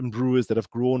problem in breweries that have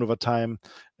grown over time,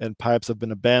 and pipes have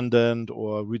been abandoned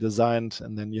or redesigned,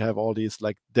 and then you have all these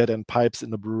like dead-end pipes in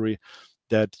the brewery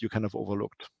that you kind of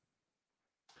overlooked.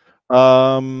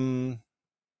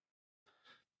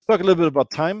 Talk a little bit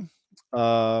about time.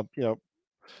 What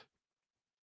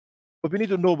we need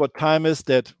to know about time is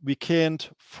that we can't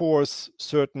force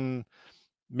certain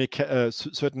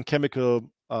chemical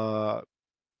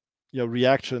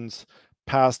reactions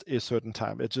past a certain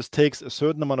time. It just takes a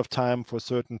certain amount of time for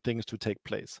certain things to take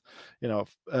place.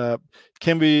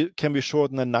 Can we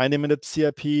shorten a 90-minute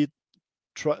CIP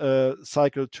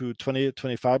cycle to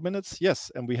 20-25 minutes?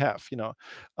 Yes, and we have.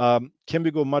 Can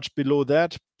we go much below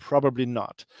that? Probably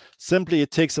not. Simply,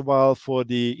 it takes a while for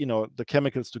the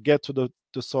chemicals to get to the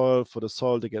soil, for the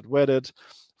soil to get wetted,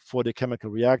 for the chemical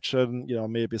reaction,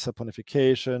 maybe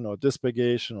saponification or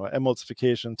dispergation or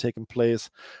emulsification taking place.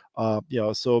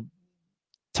 So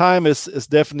time is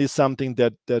definitely something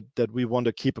that we want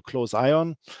to keep a close eye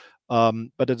on.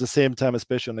 But at the same time,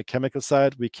 especially on the chemical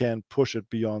side, we can push it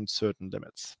beyond certain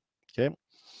limits. Okay.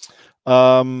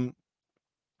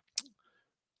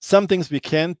 Some things we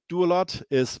can't do a lot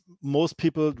is most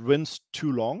people rinse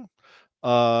too long.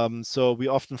 So we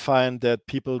often find that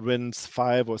people rinse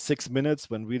 5 or 6 minutes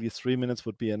when really 3 minutes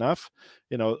would be enough.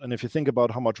 And if you think about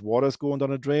how much water is going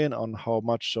down a drain, on how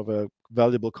much of a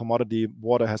valuable commodity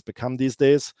water has become these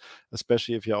days,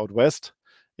 especially if you're out west,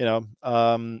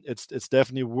 it's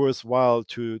definitely worthwhile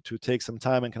to take some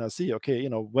time and kind of see, okay,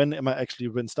 when am I actually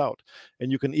rinsed out?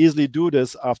 And you can easily do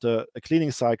this after a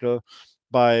cleaning cycle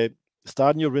by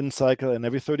starting your rinse cycle, and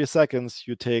every 30 seconds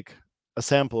you take a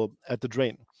sample at the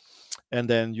drain, and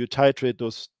then you titrate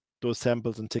those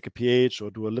samples and take a pH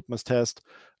or do a litmus test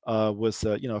with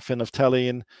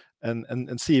phenolphthalein,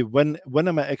 and see when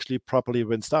am I actually properly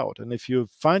rinsed out. And if you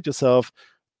find yourself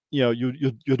you're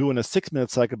doing a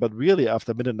 6-minute cycle, but really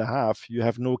after a minute and a half you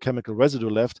have no chemical residue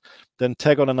left, then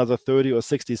tag on another 30 or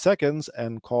 60 seconds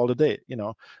and call it a day.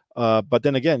 But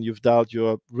then again, you've dialed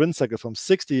your rinse cycle from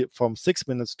 6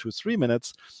 minutes to 3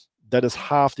 minutes. That is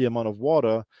half the amount of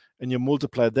water, and you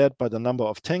multiply that by the number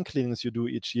of tank cleanings you do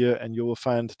each year, and you will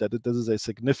find that this is a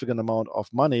significant amount of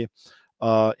money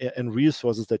and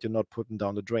resources that you're not putting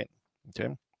down the drain.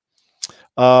 Okay.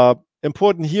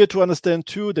 Important here to understand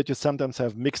too that you sometimes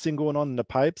have mixing going on in the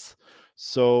pipes.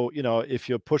 So, if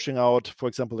you're pushing out, for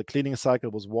example, a cleaning cycle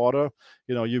with water,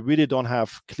 you really don't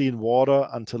have clean water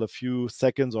until a few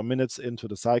seconds or minutes into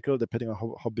the cycle, depending on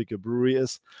how big your brewery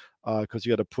is, because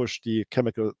you got to push the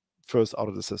chemical first out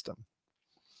of the system.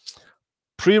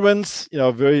 Pre-rinse,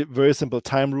 very, very simple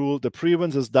time rule. The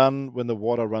pre-rinse is done when the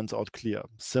water runs out clear.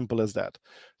 Simple as that.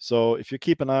 So if you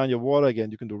keep an eye on your water, again,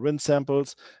 you can do rinse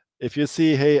samples. If you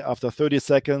see, hey, after 30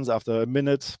 seconds, after a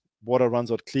minute, water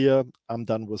runs out clear, I'm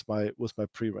done with my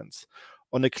pre-rinse.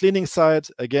 On the cleaning side,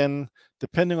 again,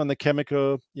 depending on the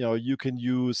chemical, you can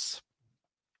use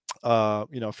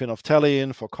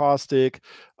phenolphthalein for caustic.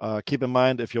 Keep in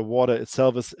mind, if your water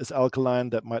itself is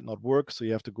alkaline, that might not work. So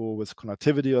you have to go with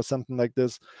conductivity or something like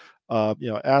this.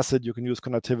 Acid, you can use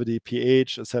conductivity,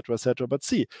 pH, etc., etc. But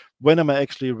see, when am I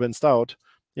actually rinsed out?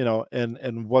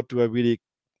 And what do I really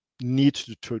need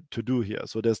to do here?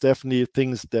 So there's definitely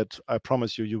things that I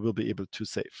promise you will be able to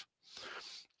save.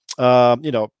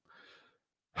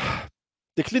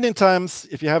 The cleaning times,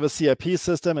 if you have a CIP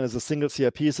system and it's a single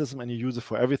CIP system and you use it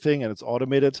for everything and it's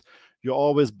automated, you're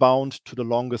always bound to the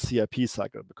longest CIP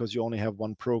cycle because you only have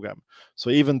one program. So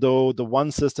even though the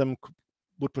one system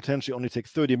would potentially only take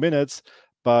 30 minutes,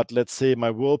 but let's say my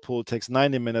whirlpool takes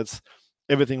 90 minutes,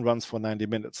 everything runs for 90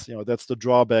 minutes. That's the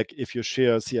drawback if you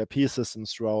share CIP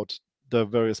systems throughout the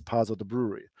various parts of the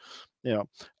brewery.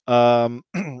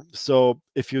 So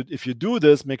if you do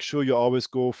this, make sure you always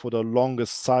go for the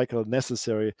longest cycle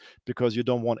necessary, because you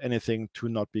don't want anything to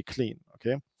not be clean.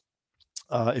 Okay.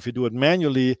 If you do it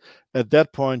manually, at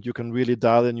that point you can really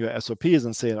dial in your SOPs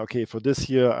and say, okay, for this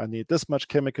year I need this much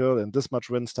chemical and this much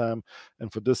rinse time,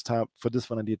 and for this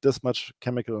one I need this much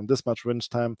chemical and this much rinse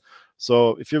time.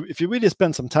 So if you really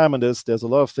spend some time on this, there's a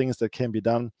lot of things that can be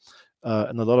done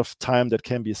and a lot of time that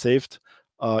can be saved.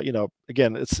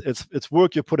 Again, it's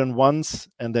work you put in once,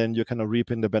 and then you're kind of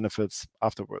reaping the benefits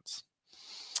afterwards.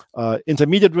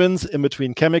 Intermediate rinse in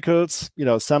between chemicals,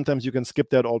 sometimes you can skip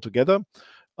that altogether.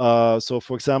 So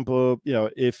for example,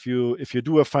 if you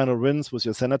do a final rinse with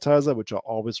your sanitizer, which I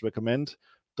always recommend,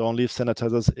 don't leave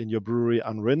sanitizers in your brewery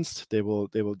unrinsed. They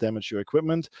will damage your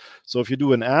equipment. So if you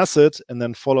do an acid and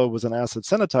then follow with an acid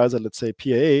sanitizer, let's say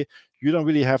PAA, you don't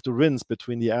really have to rinse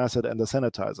between the acid and the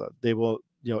sanitizer. It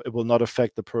will not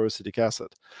affect the peracetic acid.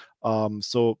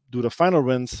 So do the final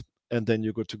rinse, and then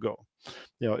you're good to go.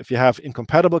 If you have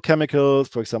incompatible chemicals,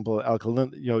 for example,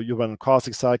 alkaline, you run a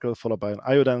caustic cycle followed by an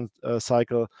iodine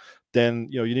cycle, then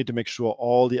you need to make sure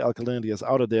all the alkalinity is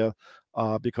out of there,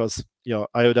 because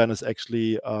iodine is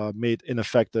actually made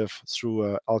ineffective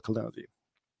through alkalinity.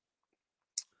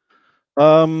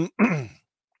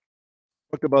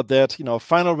 Talked about that.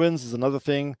 Final rinse is another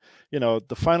thing.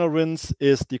 The final rinse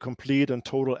is the complete and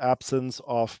total absence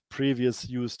of previous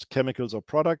used chemicals or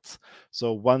products.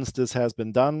 So once this has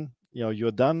been done,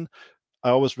 you're done. I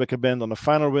always recommend on a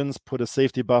final rinse, put a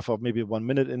safety buffer of maybe 1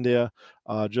 minute in there,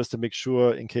 just to make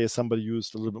sure in case somebody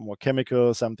used a little bit more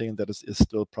chemical, something that is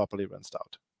still properly rinsed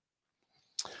out.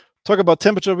 Talk about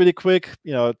temperature really quick.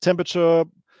 Temperature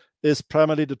is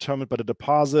primarily determined by the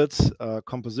deposit,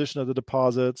 composition of the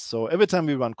deposit. So every time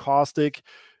we run caustic,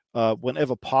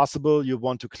 whenever possible, you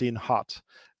want to clean hot.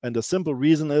 And the simple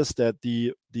reason is that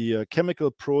the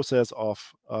chemical process of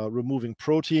removing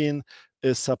protein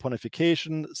is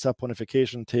saponification.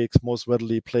 Saponification takes most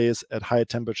readily place at high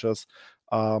temperatures,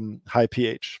 high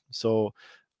pH. So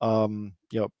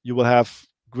you will have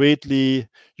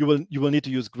you will need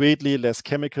to use greatly less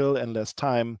chemical and less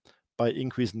time by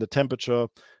increasing the temperature.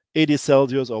 80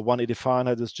 Celsius or 180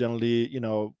 Fahrenheit is generally,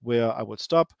 where I would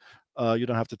stop. You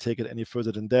don't have to take it any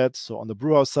further than that. So on the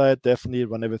brewhouse side, definitely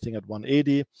run everything at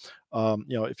 180.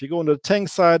 If you go on the tank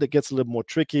side, it gets a little more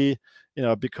tricky,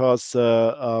 because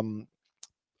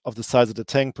of the size of the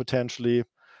tank potentially.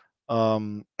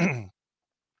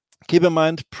 Keep in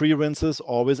mind, pre-rinses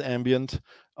always ambient,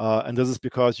 and this is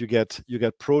because you get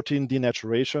protein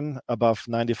denaturation above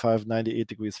 95, 98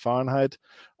 degrees Fahrenheit.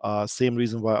 Same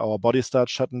reason why our body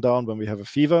starts shutting down when we have a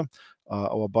fever.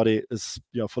 Our body is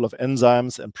full of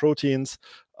enzymes and proteins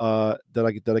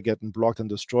that are getting blocked and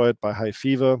destroyed by high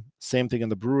fever. Same thing in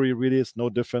the brewery, really, it's no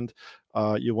different.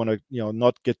 You want to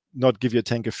not give your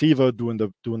tank a fever doing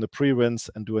the pre-rinse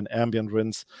and do an ambient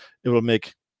rinse. It will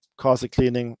make caustic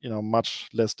cleaning much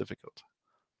less difficult.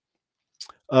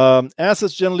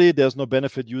 Acids, generally there's no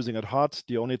benefit using it hot.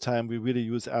 The only time we really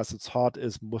use acids hot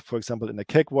is, for example, in a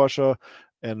keg washer.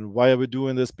 And why are we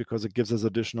doing this? Because it gives us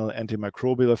additional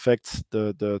antimicrobial effects.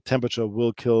 The temperature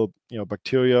will kill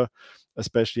bacteria,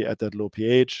 especially at that low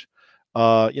pH.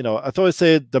 I thought I'd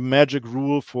say the magic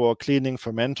rule for cleaning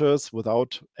fermenters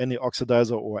without any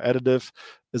oxidizer or additive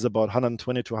is about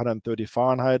 120 to 130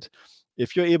 Fahrenheit.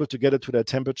 If you're able to get it to that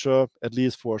temperature, at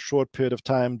least for a short period of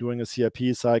time during a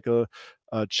CIP cycle,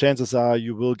 chances are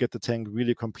you will get the tank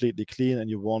really completely clean and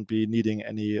you won't be needing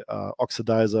any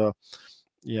oxidizer,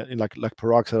 like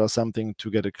peroxide or something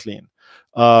to get it clean.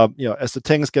 As the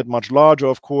tanks get much larger,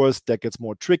 of course, that gets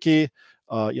more tricky.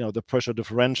 The pressure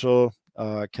differential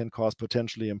can cause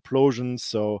potentially implosions.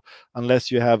 So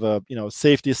unless you have a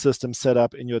safety system set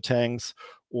up in your tanks,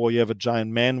 or you have a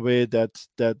giant manway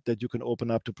that you can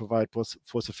open up to provide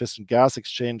for sufficient gas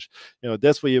exchange,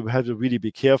 that's where you have to really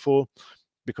be careful.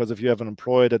 Because if you have an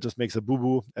employee that just makes a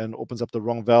boo-boo and opens up the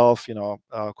wrong valve,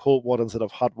 cold water instead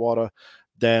of hot water,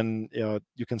 then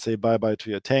you can say bye-bye to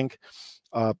your tank.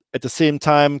 At the same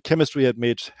time, chemistry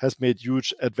has made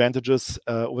huge advantages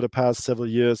over the past several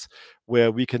years,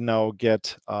 where we can now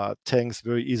get tanks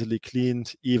very easily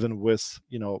cleaned, even with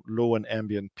low and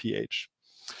ambient pH.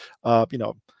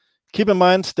 Keep in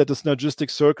mind that the synergistic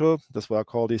circle, that's what I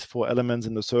call these 4 elements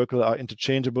in the circle, are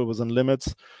interchangeable within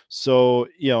limits. So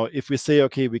if we say,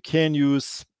 okay, we can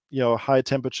use high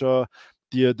temperature,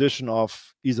 the addition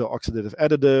of either oxidative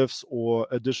additives or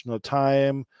additional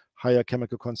time, higher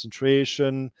chemical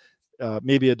concentration,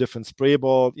 maybe a different spray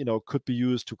ball, could be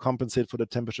used to compensate for the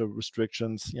temperature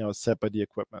restrictions, set by the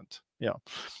equipment.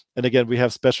 And again, we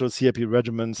have special CIP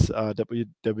regimens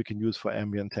that we can use for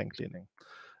ambient tank cleaning.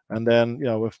 And then,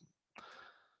 you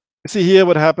see here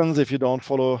what happens if you don't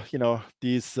follow,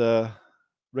 these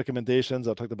recommendations.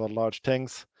 I talked about large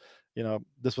tanks.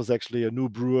 This was actually a new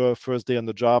brewer, first day on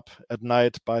the job at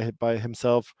night by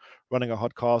himself, running a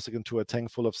hot caustic into a tank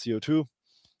full of CO2.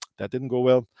 That didn't go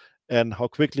well. And how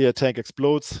quickly a tank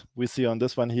explodes, we see on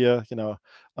this one here.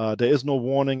 There is no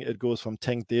warning. It goes from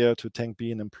tank there to tank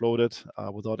being imploded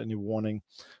without any warning.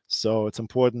 So it's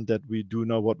important that we do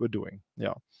know what we're doing.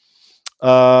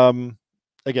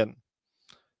 Again,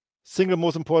 single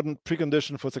most important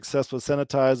precondition for successful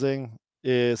sanitizing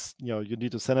is you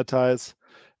need to sanitize.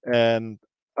 And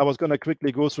I was going to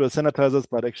quickly go through the sanitizers,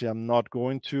 but actually I'm not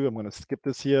going to. I'm going to skip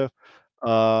this here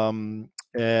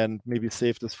and maybe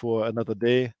save this for another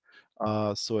day.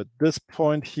 So at this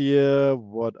point here,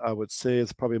 what I would say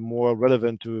is probably more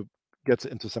relevant to get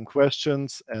into some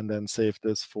questions and then save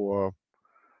this for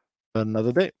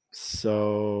another day.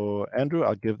 So Andrew,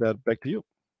 I'll give that back to you.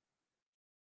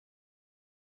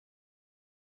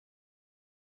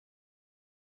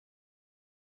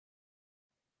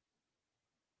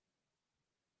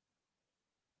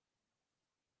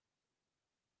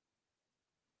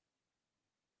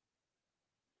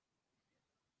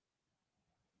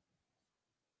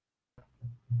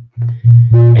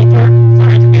 Hey, Dirk,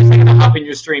 sorry it took me a second to stopping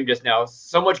your stream just now.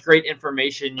 So much great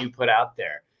information you put out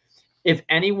there. If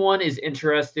anyone is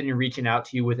interested in reaching out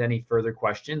to you with any further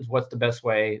questions, what's the best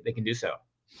way they can do so?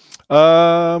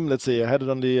 Let's see. I had it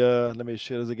on the. Let me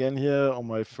share this again here on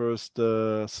my first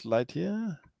slide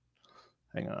here.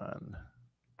 Hang on.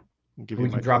 We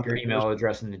can drop your email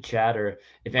address in the chat, or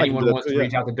if anyone wants to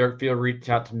reach out to Dirk Field, reach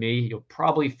out to me. You'll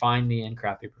probably find me in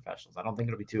Craft Beer Professionals. I don't think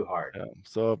it'll be too hard. Yeah.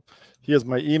 So here's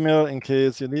my email in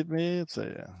case you need me. So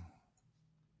yeah.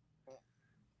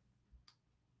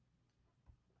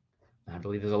 I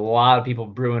believe there's a lot of people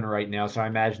brewing right now, so I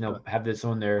imagine they'll have this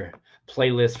on their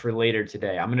playlist for later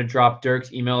today. I'm going to drop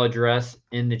Dirk's email address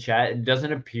in the chat. It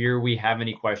doesn't appear we have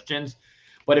any questions,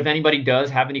 but if anybody does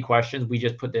have any questions, we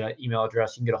just put the email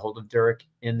address. You can get a hold of Dirk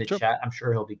in the chat. I'm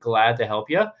sure he'll be glad to help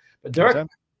you. But Dirk,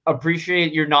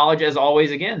 appreciate your knowledge as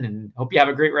always again, and hope you have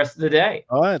a great rest of the day.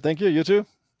 All right. Thank you. You too.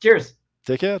 Cheers.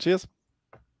 Take care. Cheers.